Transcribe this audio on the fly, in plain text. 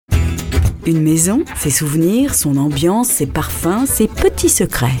Une maison, ses souvenirs, son ambiance, ses parfums, ses petits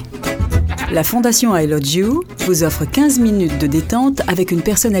secrets. La Fondation I Love You vous offre 15 minutes de détente avec une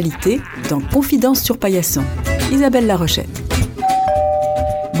personnalité dans Confidence sur Paillasson. Isabelle Larochette.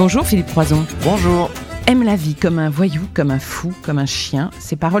 Bonjour Philippe Croizon. Bonjour. Aime la vie comme un voyou, comme un fou, comme un chien.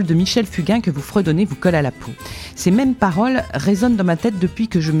 Ces paroles de Michel Fugain que vous fredonnez vous collent à la peau. Ces mêmes paroles résonnent dans ma tête depuis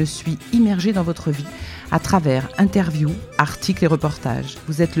que je me suis immergée dans votre vie à travers interviews, articles et reportages.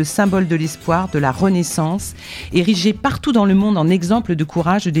 Vous êtes le symbole de l'espoir, de la renaissance, érigé partout dans le monde en exemple de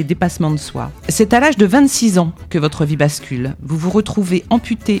courage et des dépassements de soi. C'est à l'âge de 26 ans que votre vie bascule. Vous vous retrouvez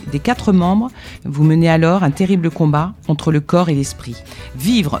amputé des 4 membres. Vous menez alors un terrible combat entre le corps et l'esprit.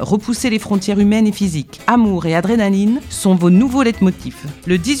 Vivre, repousser les frontières humaines et physiques, amour et adrénaline sont vos nouveaux leitmotifs.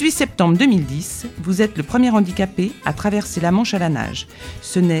 Le 18 septembre 2010, vous êtes le premier handicapé à traverser la Manche à la nage.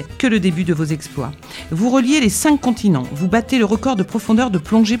 Ce n'est que le début de vos exploits. Vous reliez les 5 continents, vous battez le record de profondeur de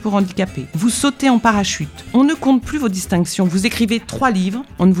plongée pour handicapés, vous sautez en parachute, on ne compte plus vos distinctions, vous écrivez 3 livres,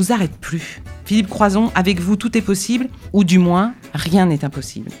 on ne vous arrête plus. Philippe Croizon, avec vous tout est possible, ou du moins, rien n'est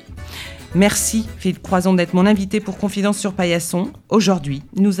impossible. Merci Philippe Croizon d'être mon invité pour Confidence sur Paillasson. Aujourd'hui,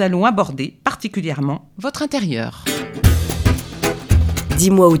 nous allons aborder particulièrement votre intérieur.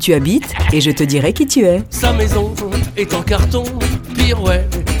 Dis-moi où tu habites et je te dirai qui tu es. Sa maison est en carton,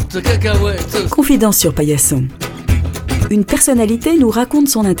 pirouette, cacahuète. Confidence sur Paillasson. Une personnalité nous raconte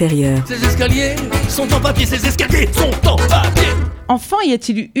son intérieur. Ces escaliers sont en papier, ces escaliers sont en papier. Enfant, y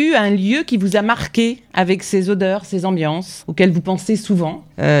a-t-il eu un lieu qui vous a marqué avec ses odeurs, ses ambiances, auxquelles vous pensez souvent ?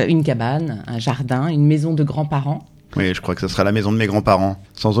 Une cabane, un jardin, une maison de grands-parents ? Oui, je crois que ce sera la maison de mes grands-parents,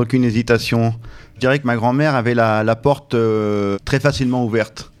 sans aucune hésitation. Je dirais que ma grand-mère avait la porte très facilement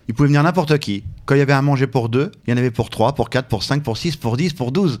ouverte. Il pouvait venir n'importe qui. Quand il y avait à manger pour 2, il y en avait pour 3, pour 4, pour 5, pour 6, pour 10,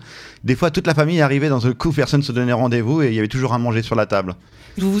 pour 12. Des fois, toute la famille arrivait dans un coup, personne ne se donnait rendez-vous et il y avait toujours à manger sur la table.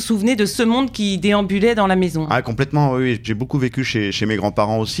 Vous vous souvenez de ce monde qui déambulait dans la maison ? Ah, complètement, oui. J'ai beaucoup vécu chez mes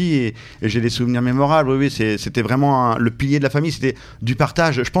grands-parents aussi et j'ai des souvenirs mémorables. Oui, c'était vraiment le pilier de la famille, c'était du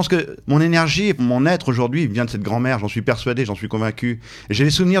partage. Je pense que mon énergie, mon être aujourd'hui vient de cette grand-mère, j'en suis persuadé, j'en suis convaincu. Et j'ai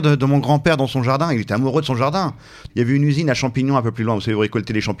des souvenirs de mon grand-père dans son jardin, il était amoureux de son jardin. Il y avait une usine à champignons un peu plus loin, vous savez, vous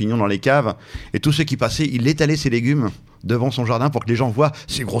récoltez les champignons dans les caves et tous ceux qui passaient, il étalait ses légumes devant son jardin pour que les gens voient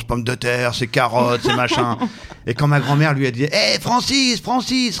ces grosses pommes de terre, ces carottes, ces machins. Et quand ma grand-mère lui a dit « Hé,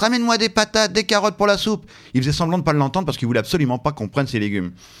 Francis, ramène-moi des patates, des carottes pour la soupe !» Il faisait semblant de pas l'entendre parce qu'il voulait absolument pas qu'on prenne ses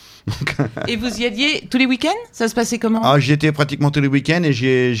légumes. Et vous y alliez tous les week-ends ? Ça se passait comment ? Ah, j'y étais pratiquement tous les week-ends et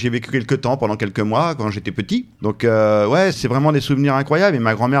j'ai vécu quelques temps, pendant quelques mois, quand j'étais petit. Donc ouais, c'est vraiment des souvenirs incroyables. Et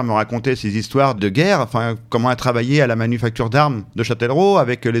ma grand-mère me racontait ces histoires de guerre, enfin comment elle travaillait à la manufacture d'armes de Châtellerault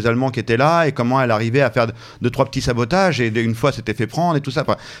avec les Allemands qui étaient là et comment elle arrivait à faire 2-3 petits sabotages et une fois s'était fait prendre et tout ça.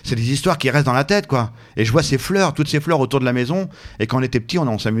 Enfin, c'est des histoires qui restent dans la tête, quoi. Et je vois ces fleurs, toutes ces fleurs autour de la maison. Et quand on était petit,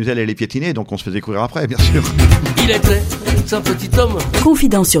 on s'amusait à aller les piétiner, donc on se faisait courir après, bien sûr. Il était un petit homme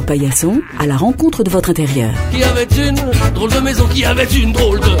Confidence sur Paillasson, à la rencontre de votre intérieur. qui avait une drôle de maison, qui avait une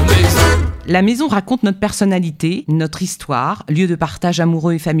drôle de maison. La maison raconte notre personnalité, notre histoire, lieu de partage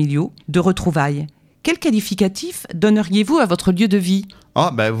amoureux et familiaux, de retrouvailles. Quel qualificatif donneriez-vous à votre lieu de vie ?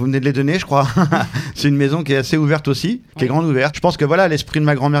 Ah, bah vous venez de les donner, je crois. C'est une maison qui est assez ouverte aussi, qui est grande ouverte. Je pense que voilà, l'esprit de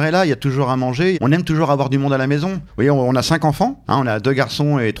ma grand-mère est là, il y a toujours à manger. On aime toujours avoir du monde à la maison. Vous voyez, on a 5 enfants, hein, on a 2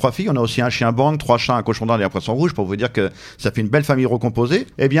 garçons et 3 filles. On a aussi un chien bang, 3 chats, un cochon d'Inde et un poisson rouge, pour vous dire que ça fait une belle famille recomposée.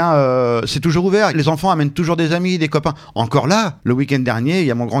 Eh bien, c'est toujours ouvert. Les enfants amènent toujours des amis, des copains. Encore là, le week-end dernier, il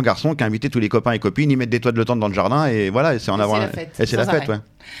y a mon grand garçon qui a invité tous les copains et copines. Ils mettent des toits de tente dans le jardin et voilà, c'est en avant. C'est la fête. Et c'est la fête, ouais.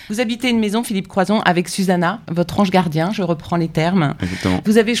 Vous habitez une maison, Philippe Croizon, avec Susanna, votre ange gardien, je reprends les termes. Exactement.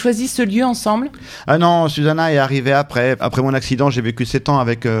 Vous avez choisi ce lieu ensemble ? Ah non, Susanna est arrivée après. Après mon accident, j'ai vécu 7 ans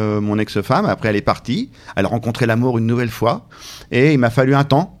avec mon ex-femme. Après, elle est partie. Elle a rencontré l'amour une nouvelle fois. Et il m'a fallu un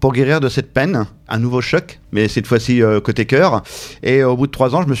temps pour guérir de cette peine. Un nouveau choc, mais cette fois-ci côté cœur. Et au bout de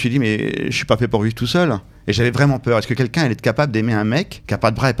 3 ans, je me suis dit, mais je suis pas fait pour vivre tout seul. Et j'avais vraiment peur. Est-ce que quelqu'un allait être capable d'aimer un mec qui a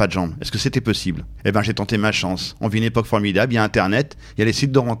pas de bras et pas de jambes ? Est-ce que c'était possible ? Eh ben, j'ai tenté ma chance. On vit une époque formidable. Il y a Internet, il y a les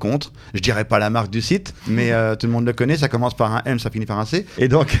sites de rencontres. Je dirais pas la marque du site, mais tout le monde le connaît. Ça commence par un M, ça finit par un C. Et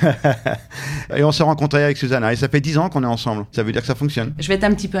donc, et on s'est rencontrés avec Susanna. Et ça fait 10 ans qu'on est ensemble. Ça veut dire que ça fonctionne. Je vais être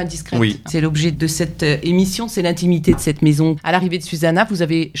un petit peu indiscrète. Oui. C'est l'objet de cette émission, c'est l'intimité de cette maison. À l'arrivée de Susanna, vous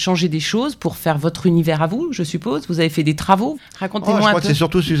avez changé des choses pour faire votre univers à vous, je suppose. Vous avez fait des travaux. Racontez-moi je un crois peu. que c'est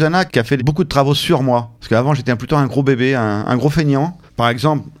surtout Susanna qui a fait beaucoup de travaux sur moi. Parce qu'avant, j'étais plutôt un gros bébé, un gros feignant. Par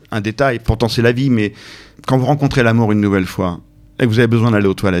exemple, un détail, pourtant c'est la vie, mais quand vous rencontrez l'amour une nouvelle fois et que vous avez besoin d'aller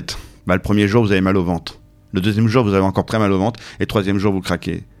aux toilettes, bah, le premier jour, vous avez mal au ventre. Le deuxième jour, vous avez encore très mal au ventre. Et le troisième jour, vous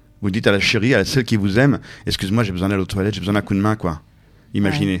craquez. Vous dites à la chérie, à celle qui vous aime, excuse-moi, j'ai besoin d'aller aux toilettes, j'ai besoin d'un coup de main, quoi.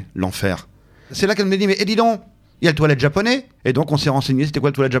 Imaginez, l'enfer. C'est là qu'elle me dit, mais dis donc, Il y a le toilette japonais. Et donc, on s'est renseigné, c'était quoi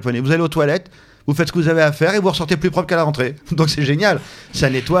le toilette japonais. Vous allez aux toilettes, vous faites ce que vous avez à faire et vous ressortez plus propre qu'à la rentrée. Donc, c'est génial. Ça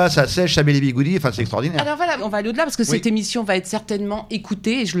nettoie, ça sèche, ça met les bigoudis. Enfin, c'est extraordinaire. Alors voilà, on va aller au-delà parce que cette émission va être certainement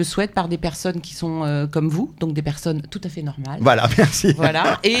écoutée, et je le souhaite, par des personnes qui sont comme vous, donc des personnes tout à fait normales. Voilà, merci.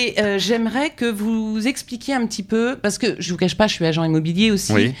 Voilà. Et j'aimerais que vous expliquiez un petit peu, parce que je vous cache pas, je suis agent immobilier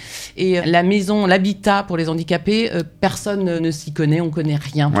aussi. Oui. Et la maison, l'habitat pour les handicapés, personne ne s'y connaît, on connaît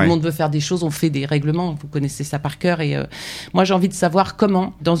rien. Tout le monde veut faire des choses, on fait des règlements, vous connaissez ça par cœur. Et moi, j'ai envie de savoir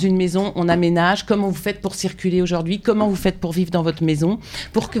comment, dans une maison, on aménage, comment vous faites pour circuler aujourd'hui, comment vous faites pour vivre dans votre maison,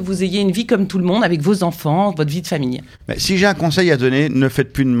 pour que vous ayez une vie comme tout le monde, avec vos enfants, votre vie de famille. Mais si j'ai un conseil à donner, ne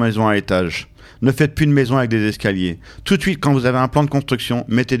faites plus de maison à étage. Ne faites plus de maison avec des escaliers. Tout de suite, quand vous avez un plan de construction,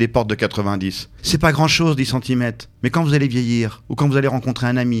 mettez des portes de 90. C'est pas grand-chose, 10 cm. Mais quand vous allez vieillir, ou quand vous allez rencontrer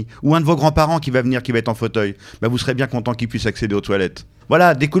un ami, ou un de vos grands-parents qui va venir, qui va être en fauteuil, vous serez bien content qu'il puisse accéder aux toilettes.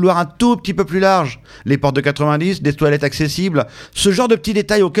 Voilà, des couloirs un tout petit peu plus larges, les portes de 90, des toilettes accessibles, ce genre de petits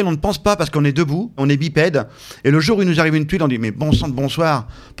détails auxquels on ne pense pas parce qu'on est debout, on est bipède, et le jour où il nous arrive une tuile, on dit mais bon sang de bonsoir,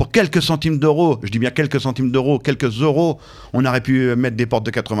 pour quelques centimes d'euros, je dis bien quelques centimes d'euros, quelques euros, on aurait pu mettre des portes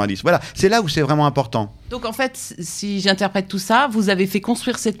de 90. Voilà, c'est là où c'est vraiment important. Donc en fait, si j'interprète tout ça, vous avez fait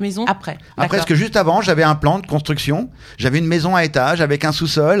construire cette maison après. Après, parce que juste avant, j'avais un plan de construction, j'avais une maison à étage avec un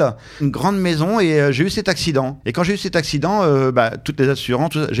sous-sol, une grande maison, et j'ai eu cet accident. Et quand j'ai eu cet accident, toutes les assurances,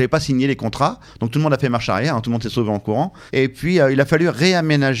 j'avais pas signé les contrats, donc tout le monde a fait marche arrière, tout le monde s'est sauvé en courant. Et puis il a fallu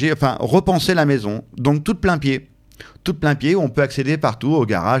réaménager, repenser la maison, donc tout plein pied, où on peut accéder partout, au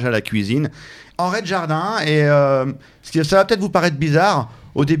garage, à la cuisine, en rez-de-jardin. Et ça va peut-être vous paraître bizarre.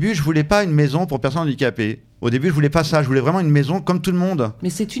 Au début, je voulais pas une maison pour personnes handicapées. Au début, je voulais pas ça. Je voulais vraiment une maison comme tout le monde. Mais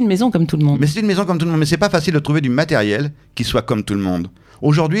c'est une maison comme tout le monde. Mais c'est pas facile de trouver du matériel qui soit comme tout le monde.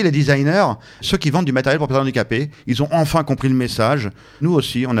 Aujourd'hui, les designers, ceux qui vendent du matériel pour personnes handicapées, ils ont enfin compris le message. Nous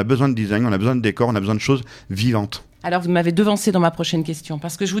aussi, on a besoin de design, on a besoin de décor, on a besoin de choses vivantes. Alors, vous m'avez devancé dans ma prochaine question,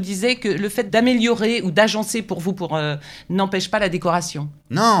 parce que je vous disais que le fait d'améliorer ou d'agencer pour vous n'empêche pas la décoration.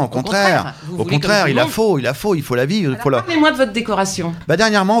 Non, au contraire. Au contraire, il faut la vivre. Alors, parlez-moi de votre décoration.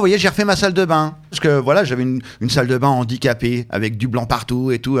 Dernièrement, vous voyez, j'ai refait ma salle de bain. Parce que voilà, j'avais une salle de bain handicapée, avec du blanc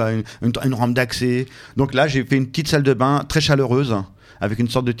partout et tout, une rampe d'accès. Donc là, j'ai fait une petite salle de bain très chaleureuse, avec une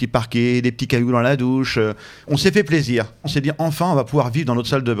sorte de petit parquet, des petits cailloux dans la douche. On s'est fait plaisir. On s'est dit, enfin, on va pouvoir vivre dans notre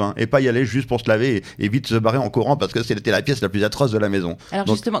salle de bain et pas y aller juste pour se laver et vite se barrer en courant parce que c'était la pièce la plus atroce de la maison. Alors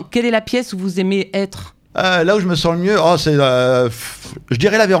justement, quelle est la pièce où vous aimez être ? Là où je me sens le mieux, je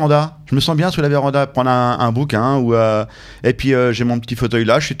dirais la véranda. Je me sens bien sous la véranda, prendre un bouquin. Et puis j'ai mon petit fauteuil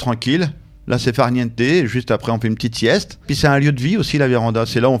là, je suis tranquille. Là, c'est farniente, juste après, on fait une petite sieste. Puis c'est un lieu de vie aussi, la véranda.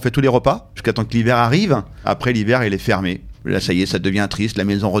 C'est là où on fait tous les repas, jusqu'à temps que l'hiver arrive. Après, l'hiver, il est fermé. Là, ça y est, ça devient triste, la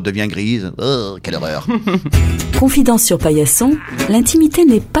maison redevient grise. Oh, quelle horreur. Confidence sur Paillasson, l'intimité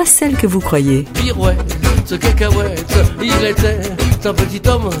n'est pas celle que vous croyez. Pirouette, ce cacahuète, il était un petit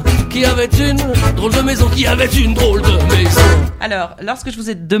homme qui avait une drôle de maison, Alors, lorsque je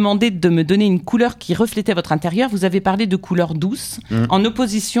vous ai demandé de me donner une couleur qui reflétait votre intérieur, vous avez parlé de couleur douce, en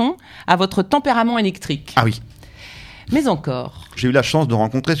opposition à votre tempérament électrique. Ah oui. Mais encore. J'ai eu la chance de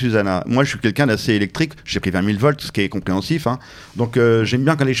rencontrer Susanna. Moi, je suis quelqu'un d'assez électrique. J'ai pris 20 000 volts, ce qui est compréhensif. Donc, j'aime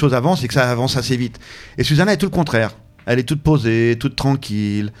bien quand les choses avancent et que ça avance assez vite. Et Susanna est tout le contraire. Elle est toute posée, toute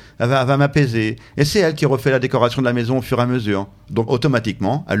tranquille, elle va m'apaiser. Et c'est elle qui refait la décoration de la maison au fur et à mesure. Donc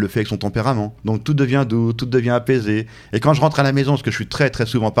automatiquement, elle le fait avec son tempérament. Donc tout devient doux, tout devient apaisé. Et quand je rentre à la maison, parce que je suis très très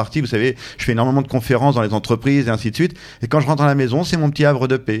souvent parti, vous savez, je fais énormément de conférences dans les entreprises et ainsi de suite. Et quand je rentre à la maison, c'est mon petit havre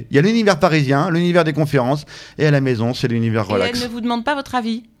de paix. Il y a l'univers parisien, l'univers des conférences, et à la maison, c'est l'univers relax. Et elle ne vous demande pas votre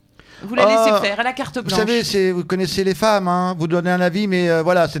avis ? Vous la laissez faire, elle a carte blanche. Vous savez, vous connaissez les femmes, vous donnez un avis, mais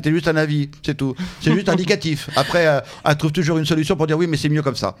voilà, c'était juste un avis, c'est tout. C'est juste indicatif. Après, elle trouve toujours une solution pour dire oui, mais c'est mieux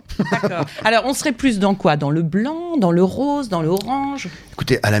comme ça. D'accord. Alors, on serait plus dans quoi ? Dans le blanc, dans le rose, dans le orange ?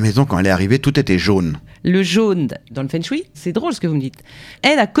 Écoutez, à la maison, quand elle est arrivée, tout était jaune. Le jaune, dans le feng shui, c'est drôle ce que vous me dites.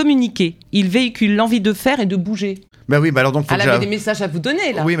 Elle a communiqué. Il véhicule l'envie de faire et de bouger. Ben oui, alors donc elle avait des messages à vous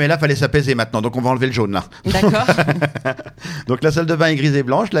donner, là. Oui, mais là, fallait s'apaiser maintenant, donc on va enlever le jaune, là. D'accord. Donc la salle de bain est grise et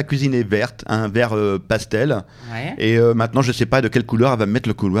blanche, la cuisine est verte, un vert pastel. Ouais. Et maintenant, je sais pas de quelle couleur elle va me mettre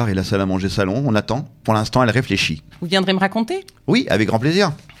le couloir et la salle à manger salon. On attend. Pour l'instant, elle réfléchit. Vous viendrez me raconter ? Oui, avec grand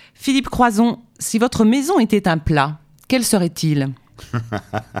plaisir. Philippe Croizon, si votre maison était un plat, quel serait-il ?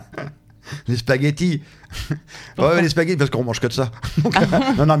 Les spaghettis. Ouais, les spaghettis, parce qu'on mange que de ça. Donc,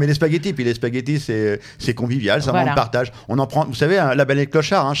 non, mais les spaghettis, c'est convivial, ça vraiment partage. On en prend, vous savez, la belle et le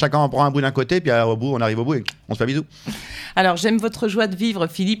clochard, chacun en prend un bout d'un côté, puis on arrive au bout et on se fait bisous. Alors, j'aime votre joie de vivre,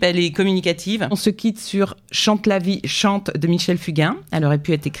 Philippe, elle est communicative. On se quitte sur Chante la vie, chante de Michel Fugain. Elle aurait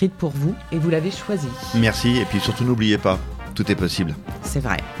pu être écrite pour vous et vous l'avez choisie. Merci, et puis surtout n'oubliez pas, tout est possible. C'est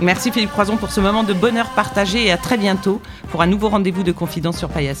vrai. Merci Philippe Croizon pour ce moment de bonheur partagé et à très bientôt pour un nouveau rendez-vous de Confidence sur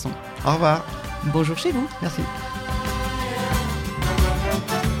Paillasson. Au revoir. Bonjour chez vous. Merci.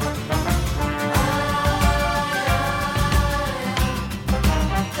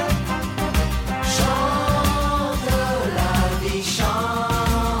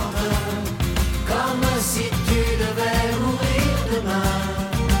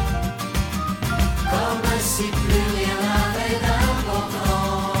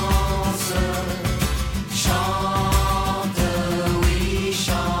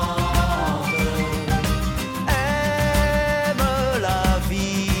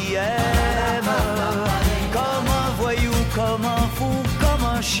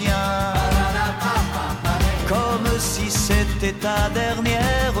 C'était ta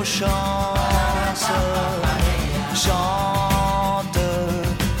dernière chance. Chante,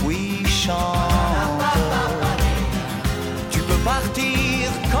 oui chante. Tu peux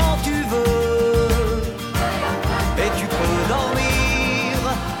partir quand tu veux, et tu peux dormir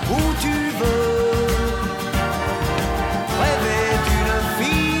où tu veux. Rêver d'une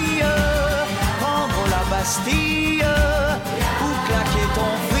fille, prendre la Bastille, ou claquer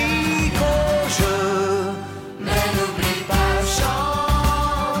ton fric au jeu.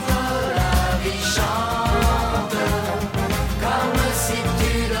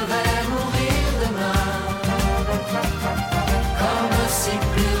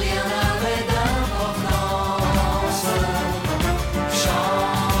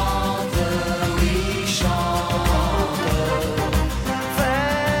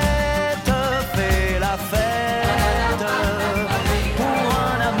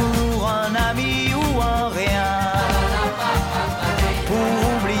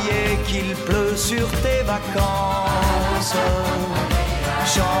 Sur tes vacances,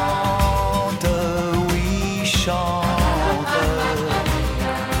 chante, oui chante,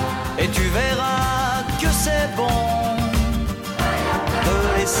 et tu verras que c'est bon de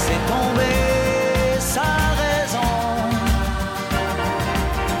laisser tomber sa raison.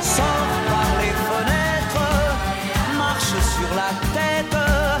 Sors par les fenêtres, marche sur la tête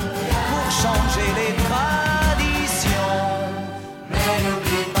pour changer les traditions. Mais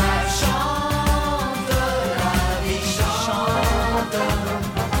n'oublie pas,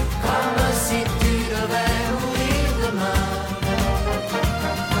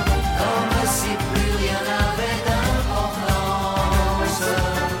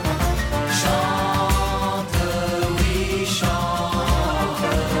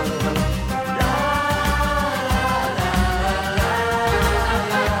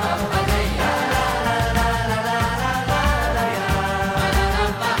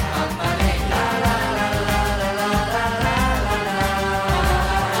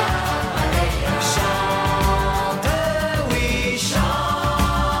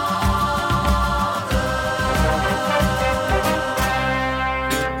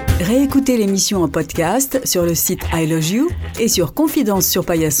 Réécoutez l'émission en podcast sur le site I Love You et sur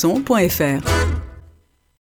confidencesurpaillasson.fr.